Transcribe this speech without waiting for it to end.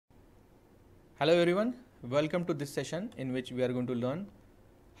Hello everyone, welcome to this session in which we are going to learn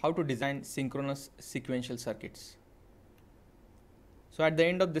how to design synchronous sequential circuits. So at the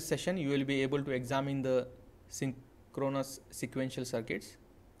end of this session you will be able to examine the synchronous sequential circuits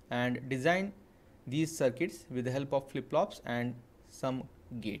and design these circuits with the help of flip-flops and some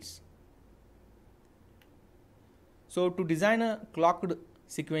gates. So to design a clocked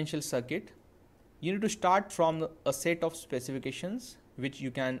sequential circuit, you need to start from a set of specifications which you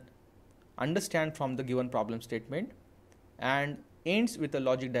can understand from the given problem statement and ends with a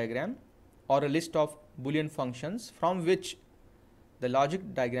logic diagram or a list of Boolean functions from which the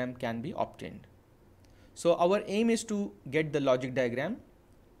logic diagram can be obtained. So our aim is to get the logic diagram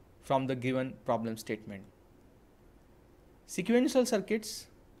from the given problem statement. Sequential circuits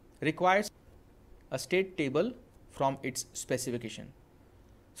requires a state table from its specification.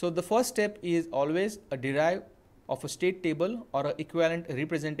 So the first step is always a derive of a state table or an equivalent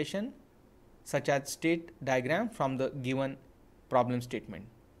representation such as state diagram from the given problem statement.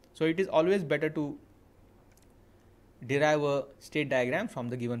 So it is always better to derive a state diagram from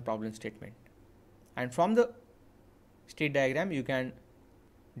the given problem statement, and from the state diagram you can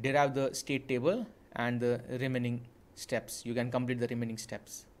derive the state table and the remaining steps. You can complete the remaining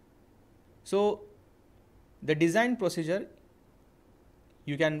steps. So the design procedure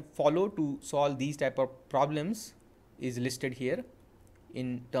you can follow to solve these type of problems is listed here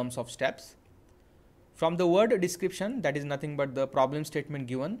in terms of steps. From the word description, that is nothing but the problem statement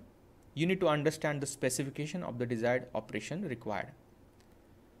given, you need to understand the specification of the desired operation required.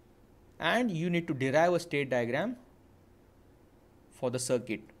 And you need to derive a state diagram for the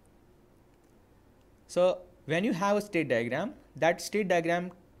circuit. So when you have a state diagram, that state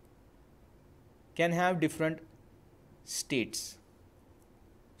diagram can have different states.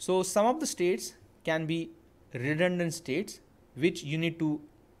 So some of the states can be redundant states which you need to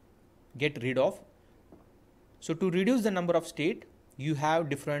get rid of. So to reduce the number of state, you have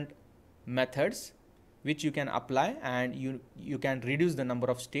different methods which you can apply, and you can reduce the number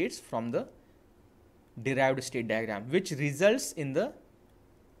of states from the derived state diagram, which results in the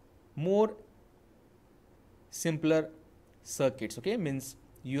more simpler circuits. Okay, means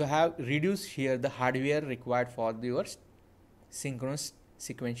you have reduced here the hardware required for your synchronous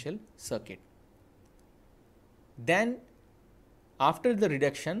sequential circuit. Then after the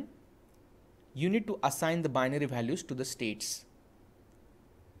reduction, you need to assign the binary values to the states.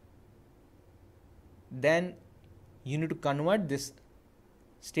 Then you need to convert this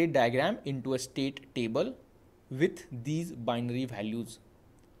state diagram into a state table with these binary values.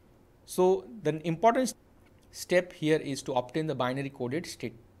 So the important step here is to obtain the binary coded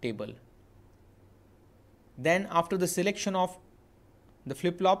state table. Then after the selection of the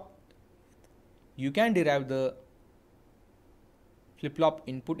flip-flop, you can derive the flip-flop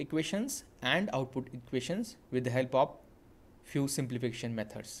input equations and output equations with the help of few simplification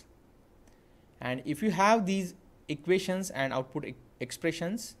methods. And if you have these equations and output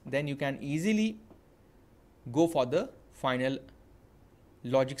expressions, then you can easily go for the final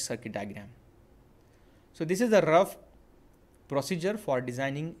logic circuit diagram. So this is a rough procedure for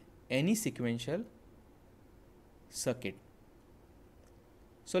designing any sequential circuit.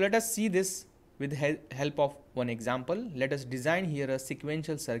 So let us see this with the help of one example. Let us design here a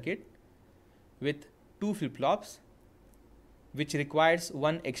sequential circuit with two flip-flops which requires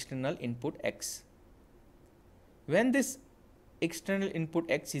one external input X. When this external input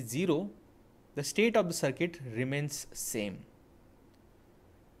X is 0, the state of the circuit remains same.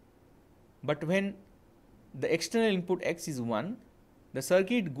 But when the external input X is 1, the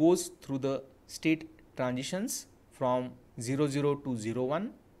circuit goes through the state transitions from 0, 0 to 0,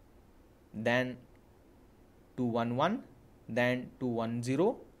 1, then to 1, 1, then to 1,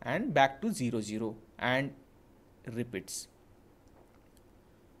 0, and back to 0, 0, and repeats.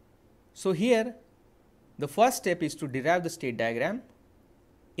 So here the first step is to derive the state diagram.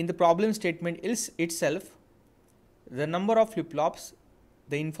 In the problem statement itself, the number of flip-flops,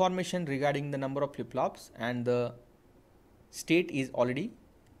 the information regarding the number of flip-flops and the state is already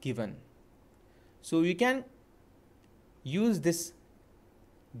given. So we can use this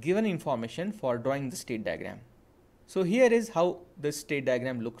given information for drawing the state diagram. So here is how the state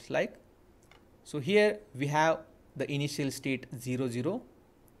diagram looks like. So here we have the initial state 0, 0.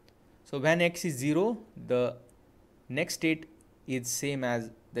 So when X is 0, the next state is same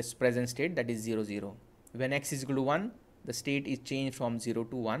as this present state, that is 0, 0. When X is equal to 1, the state is changed from 0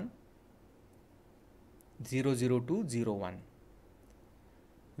 to 1, 0, 0 to 0, 1.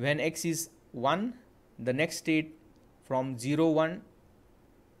 When X is 1, the next state from 0, 1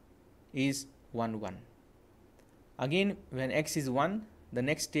 is 1, 1. Again when X is 1, the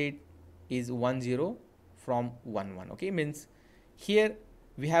next state is 1 0 from 1 1. Okay, means here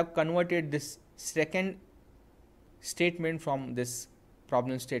we have converted this second statement from this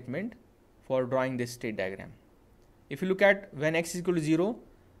problem statement for drawing this state diagram. If you look at when x is equal to 0,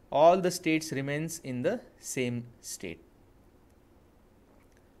 all the states remains in the same state.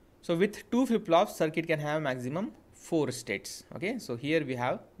 So with 2 flip-flops, circuit can have maximum 4 states. Okay, so here we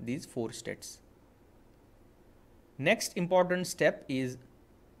have these 4 states. Next important step is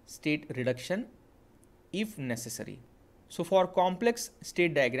state reduction if necessary. So for complex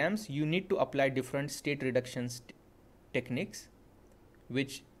state diagrams, you need to apply different state reduction techniques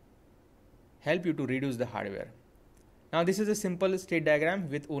which help you to reduce the hardware. Now this is a simple state diagram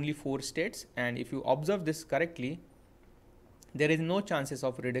with only 4 states, and if you observe this correctly, there is no chances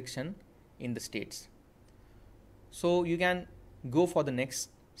of reduction in the states. So you can go for the next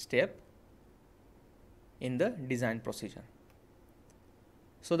step in the design procedure.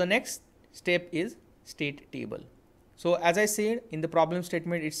 So the next step is state table. So as I said in the problem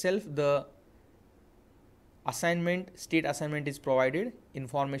statement itself, the state assignment is provided,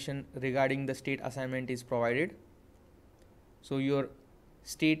 information regarding the state assignment is provided. So your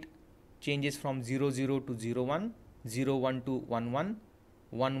state changes from 0 0 to 0 1, 0 1 to 1 1,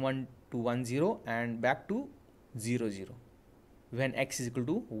 1 1 to 1 0, and back to 0 0 when x is equal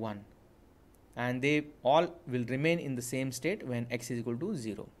to 1, and they all will remain in the same state when x is equal to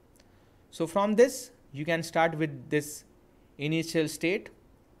 0. So from this you can start with this initial state.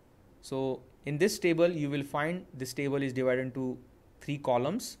 So in this table you will find this table is divided into 3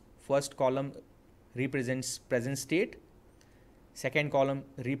 columns. First column represents present state, second column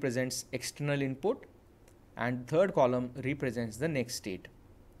represents external input, and third column represents the next state.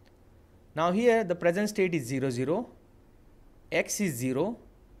 Now here the present state is 0 0, x is 0.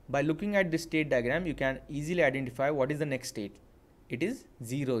 By looking at this state diagram, you can easily identify what is the next state. It is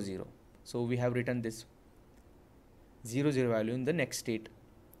 0 0. So we have written this 0 0 value in the next state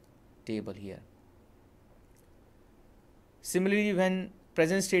table here. Similarly, when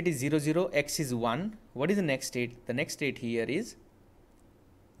present state is 0 0, x is 1, what is the next state? The next state here is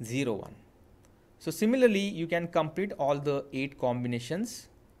 0 1. So similarly, you can complete all the 8 combinations,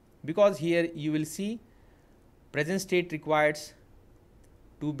 because here you will see present state requires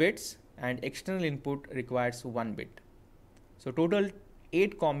 2 bits and external input requires 1 bit. So total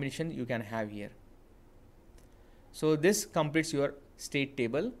 8 combinations you can have here. So this completes your state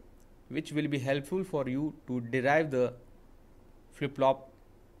table, which will be helpful for you to derive the flip-flop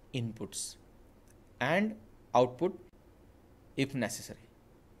inputs and output if necessary.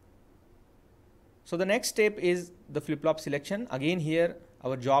 So the next step is the flip-flop selection. Again here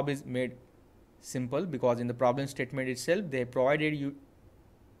our job is made simple, because in the problem statement itself they provided you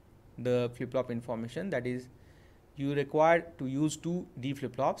the flip-flop information, that is you require to use 2 D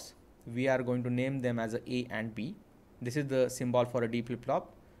flip-flops. We are going to name them as A and B. This is the symbol for a D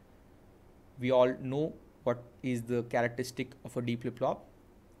flip-flop. We all know what is the characteristic of a D flip-flop,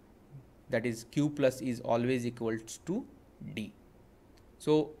 that is Q plus is always equals to D.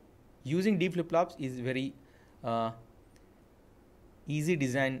 So using D flip-flops is very easy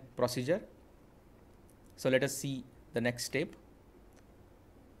design procedure. So let us see the next step.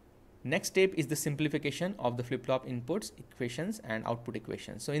 Next step is the simplification of the flip-flop inputs, equations and output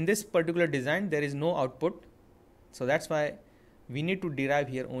equations. So in this particular design there is no output, so that's why we need to derive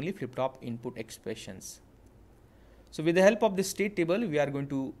here only flip-flop input expressions. So with the help of this state table, we are going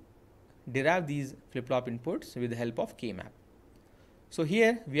to derive these flip-flop inputs with the help of K-map. So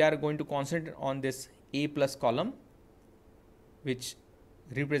here we are going to concentrate on this A plus column, which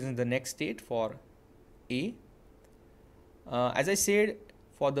represents the next state for A. As I said,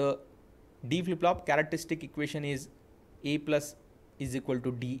 for the D flip-flop, characteristic equation is A plus is equal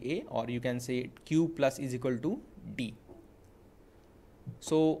to DA, or you can say Q plus is equal to D.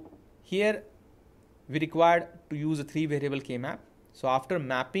 So here we required to use a 3 variable K-map. So after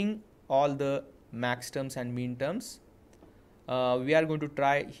mapping all the max terms and mean terms, we are going to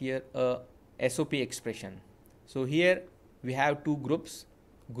try here a SOP expression. So here we have 2 groups,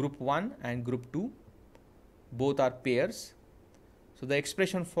 group 1 and group 2, both are pairs. So the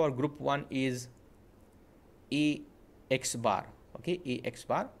expression for group 1 is AX bar, okay, AX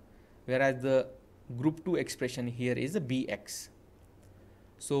bar, whereas the group 2 expression here is a BX.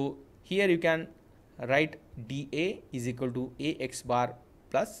 So here you can write DA is equal to AX bar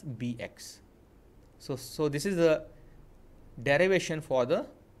plus BX. So this is the derivation for the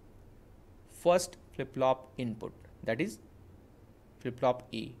first flip-flop input, that is flip-flop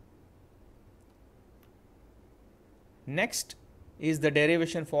A. Next is the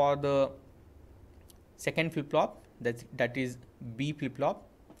derivation for the second flip-flop, that is B flip-flop.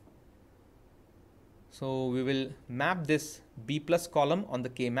 So we will map this B plus column on the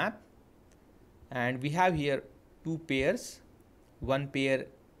K map, and we have here two pairs. One pair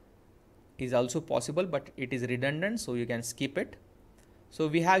is also possible, but it is redundant, so you can skip it. So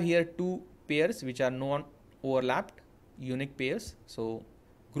we have here two pairs which are non-overlapped unique pairs. So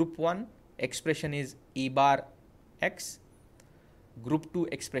group 1 expression is A bar X, group 2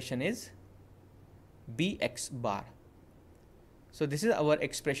 expression is Bx bar. So this is our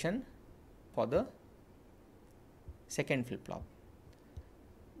expression for the second flip-flop.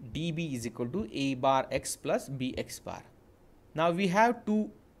 dB is equal to A bar X plus Bx bar. Now we have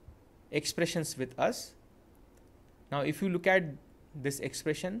two expressions with us. Now if you look at this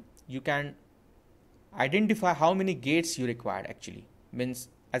expression, you can identify how many gates you required actually. Means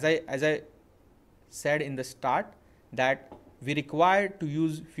as I said in the start, that we require to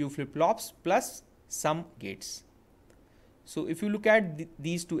use few flip-flops plus some gates. So if you look at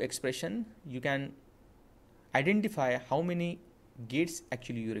these two expressions, you can identify how many gates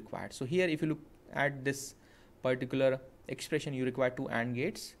actually you required. So here if you look at this particular expression, you require 2 AND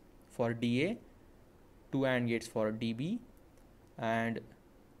gates for DA, 2 AND gates for DB, and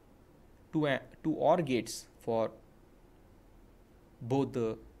 2 OR gates for both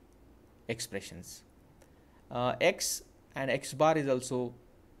the expressions. X and X bar is also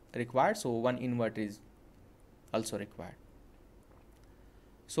required, so one invert is also required.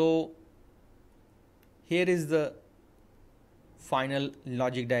 So here is the final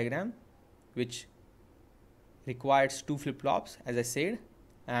logic diagram, which requires 2 flip-flops as I said,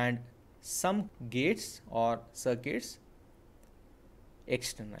 and some gates or circuits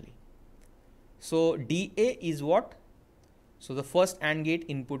externally. So DA is what? So the first AND gate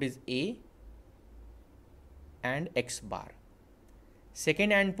input is A and X bar.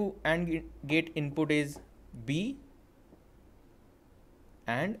 Second AND gate input is B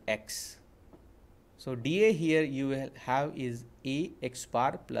and X. So DA here you will have is A X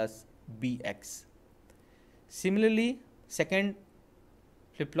bar plus BX. Similarly, second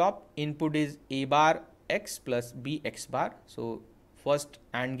flip-flop input is A bar X plus BX bar. So first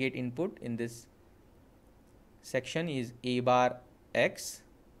AND gate input in this section is A bar X.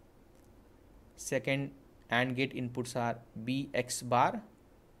 Second AND gate inputs are BX bar.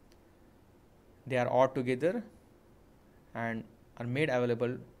 They are all together and are made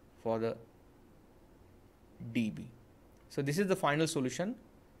available for the DB. So this is the final solution.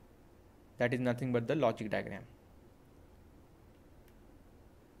 That is nothing but the logic diagram.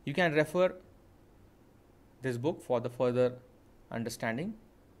 You can refer this book for the further understanding.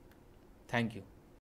 Thank you.